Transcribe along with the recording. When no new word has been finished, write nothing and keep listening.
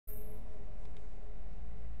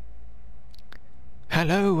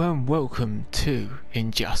Hello and welcome to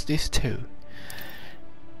Injustice 2.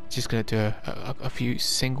 Just gonna do a few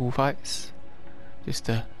single fights just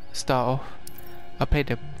to start off. I played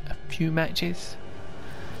a few matches,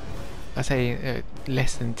 I say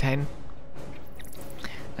less than 10,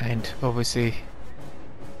 and obviously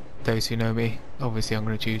those who know me, obviously I'm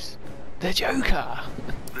gonna choose the Joker.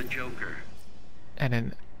 The Joker. And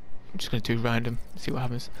then I'm just gonna do random, see what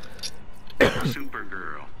happens.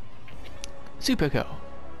 Supergirl. Supergirl.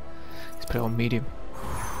 Let's put it on medium.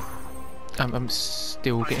 I'm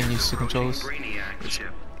still getting used to controls.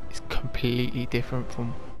 It's completely different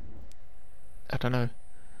from, I don't know,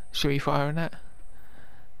 Street Fighter and that.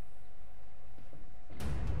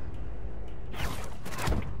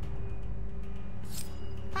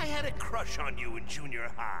 I had a crush on you in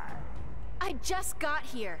junior high. I just got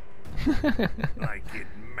here. Like it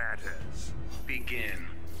matters. Begin.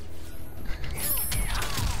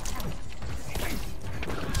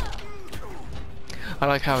 I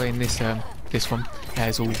like how in this this one it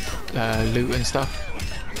has all loot and stuff,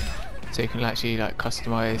 so you can actually like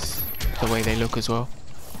customize the way they look as well.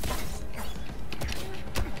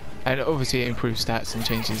 And obviously it improves stats and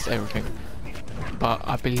changes everything. But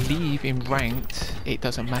I believe in ranked it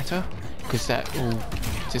doesn't matter, because that all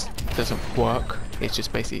just doesn't work. It's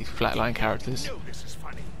just basically flatline characters. No, this is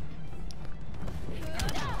funny.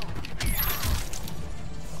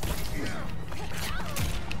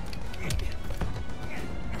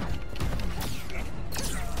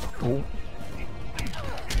 Oh.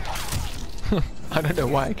 I don't know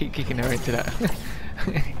why I keep kicking her into that.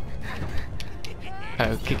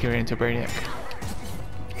 Oh, kick her into Brainiac.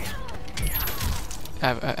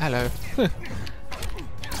 Hello.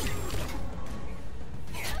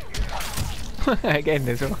 Again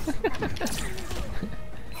as well.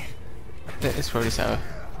 Let's throw this at her.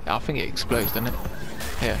 I think it explodes, doesn't it?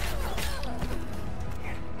 Yeah.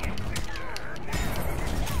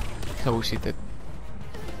 Oh, she did.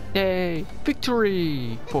 Yay!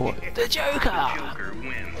 Victory for the Joker! The Joker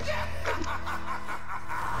wins.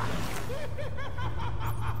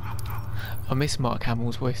 I miss Mark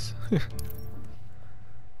Hamill's voice.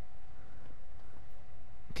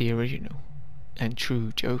 The original and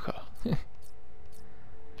true Joker.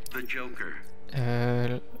 The Joker.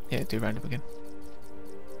 Yeah, do random again.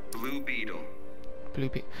 Blue Beetle. Blue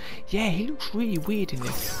Beetle. Yeah, he looks really weird in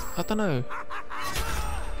this. I don't know.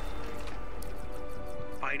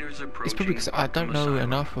 Fighters approaching. It's probably because I don't know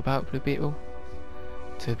enough about Blue Beetle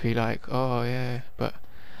to be like, oh yeah, but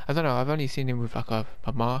I don't know, I've only seen him with like a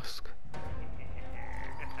mask,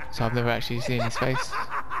 so I've never actually seen his face.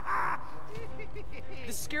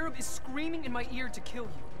 The scarab is screaming in my ear to kill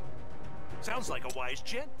you. Sounds like a wise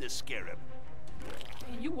gent, this scarab.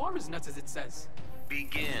 You are as nuts as it says.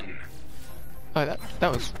 Begin. Oh,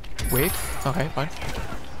 that was weird. Okay, fine.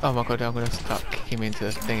 Oh my god, I'm gonna start kicking him into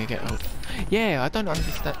the thing again. Oh. Yeah, I don't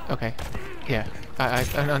understand. Okay, yeah, I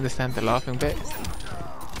don't understand the laughing bit.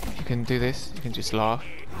 You can do this, you can just laugh.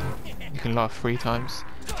 You can laugh 3 times.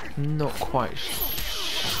 Not quite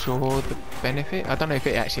sure the benefit. I don't know if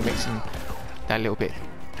it actually makes him that little bit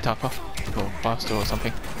tougher or faster or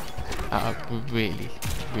something. I really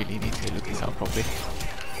need to look this up properly.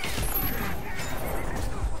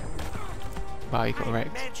 Wow, you got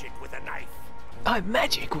wrecked. Magic with a knife. I'm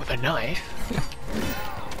magic with a knife.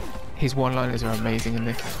 His one-liners are amazing in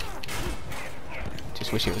this.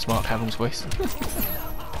 Just wish it was Mark Hamill's voice.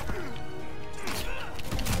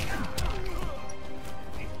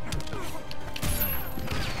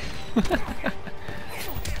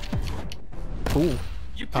 Ooh.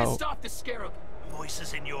 You pissed off the scarab.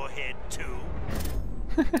 Voices in your head, too.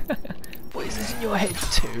 Voices in your head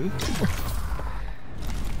too.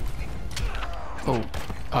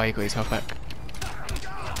 Oh, he got his health back.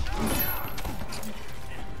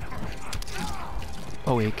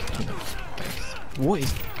 Oh, he kicked him. What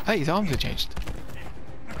is? Hey, his arms have changed.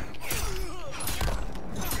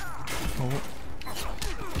 Oh.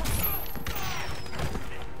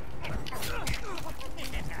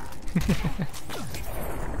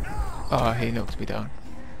 Oh, he knocked me down.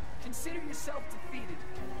 Consider yourself defeated.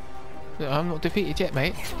 I'm not defeated yet,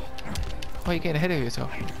 mate. Why are you getting ahead of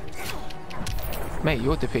yourself? Mate,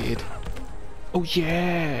 you're defeated. Oh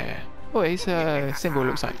yeah! Oh, his symbol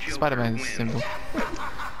looks like Spider-Man's symbol.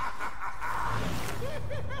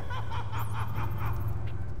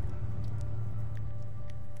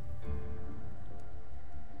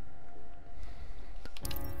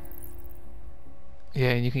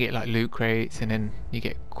 Yeah, and you can get like loot crates, and then you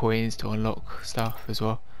get coins to unlock stuff as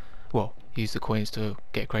well. Well, use the coins to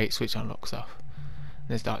get crates which unlock stuff. And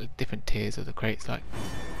there's like different tiers of the crates like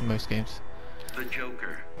in most games. The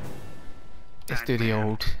Joker. let's do the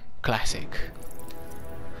old classic.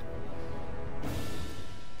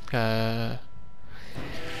 Okay,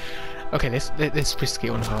 let's risk it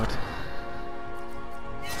on hard.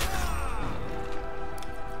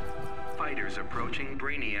 Fighters approaching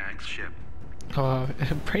Brainiac's ship. Oh,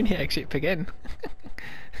 Brainiac ship again.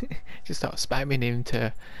 Just start spamming him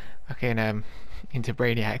to fucking into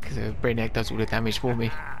Brainiac, so Brainiac does all the damage for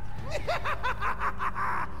me.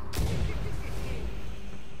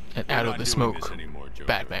 And out of the smoke,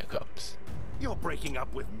 Batman comes. You're breaking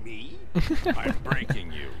up with me? I'm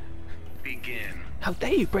breaking you. Begin. How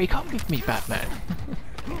dare you break up with me, Batman?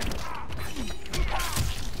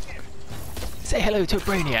 Say hello to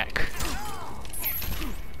Brainiac.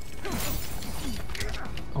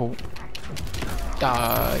 Oh.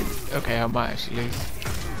 Okay, I might actually lose.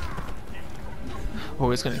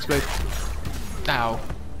 Oh, it's gonna explode. Ow.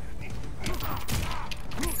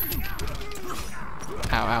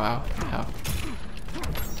 Ow, ow, ow, ow.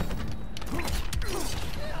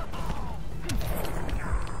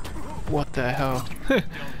 What the hell? Don't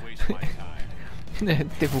waste my time.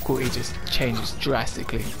 Difficulty just changes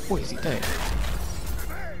drastically. What is he doing?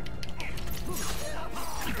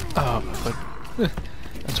 Oh my god.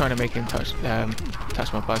 I'm trying to make him touch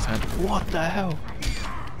my buzz hand. What the hell?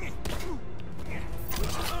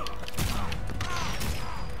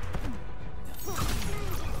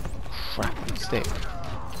 Crap stick.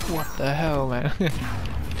 What the hell, man?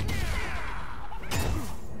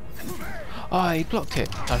 Oh, he blocked it,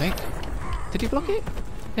 I think. Did he block it?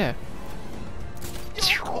 Yeah.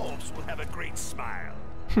 Your corpse will have a great smile.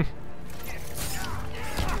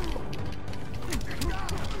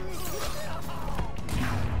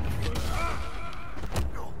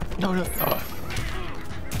 No, no. Oh.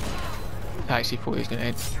 I actually thought he was going to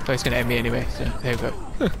end. Oh, he's going to end me anyway, so there we go.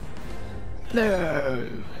 No!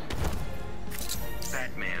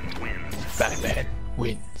 Batman wins. Batman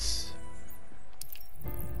wins.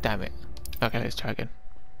 Damn it. Okay, let's try again.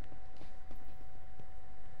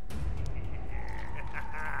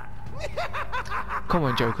 Come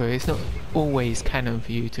on, Joker. It's not always canon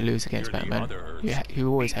for you to lose against You're the Batman. other You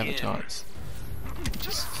always have a Begin. chance.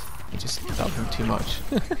 You just love him too much.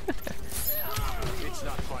 It's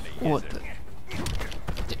not funny, What is the?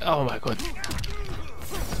 it? Oh my god.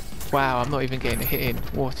 Wow, I'm not even getting a hit in.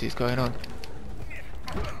 What is going on?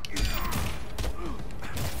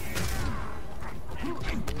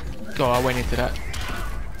 Oh, I went into that.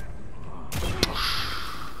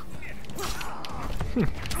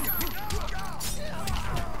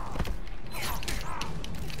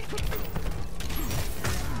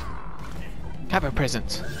 Have a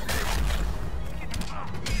present.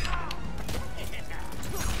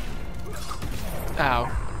 Ow.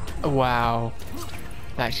 Wow.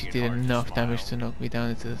 That actually did enough damage to knock me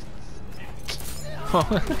down into the...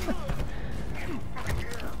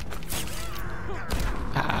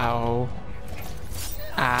 Ow.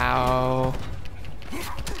 Ow.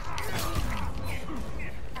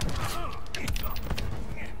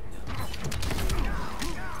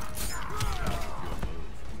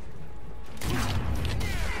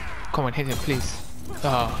 Come on, hit him, please.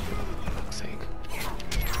 Oh, for fuck's sake.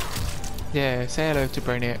 Yeah, say hello to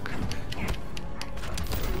Brainiac.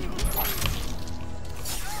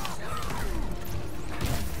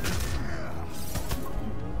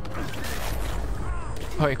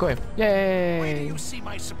 Oh, you got him. Where do Yay! you see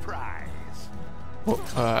my surprise? What?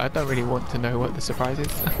 I don't really want to know what the surprise is.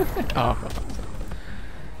 Oh, for fuck's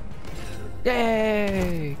sake.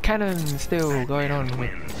 Yay! Canon still going on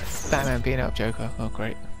with Batman beating up Joker. Oh,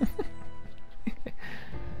 great.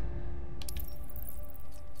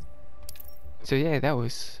 So yeah, that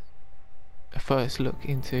was a first look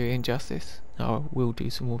into Injustice. I will do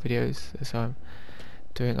some more videos as I'm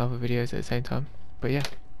doing other videos at the same time. But yeah,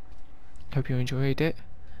 hope you enjoyed it.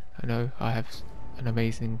 I know I have an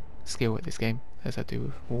amazing skill at this game, as I do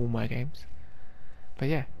with all my games. But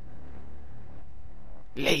yeah,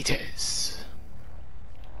 laters.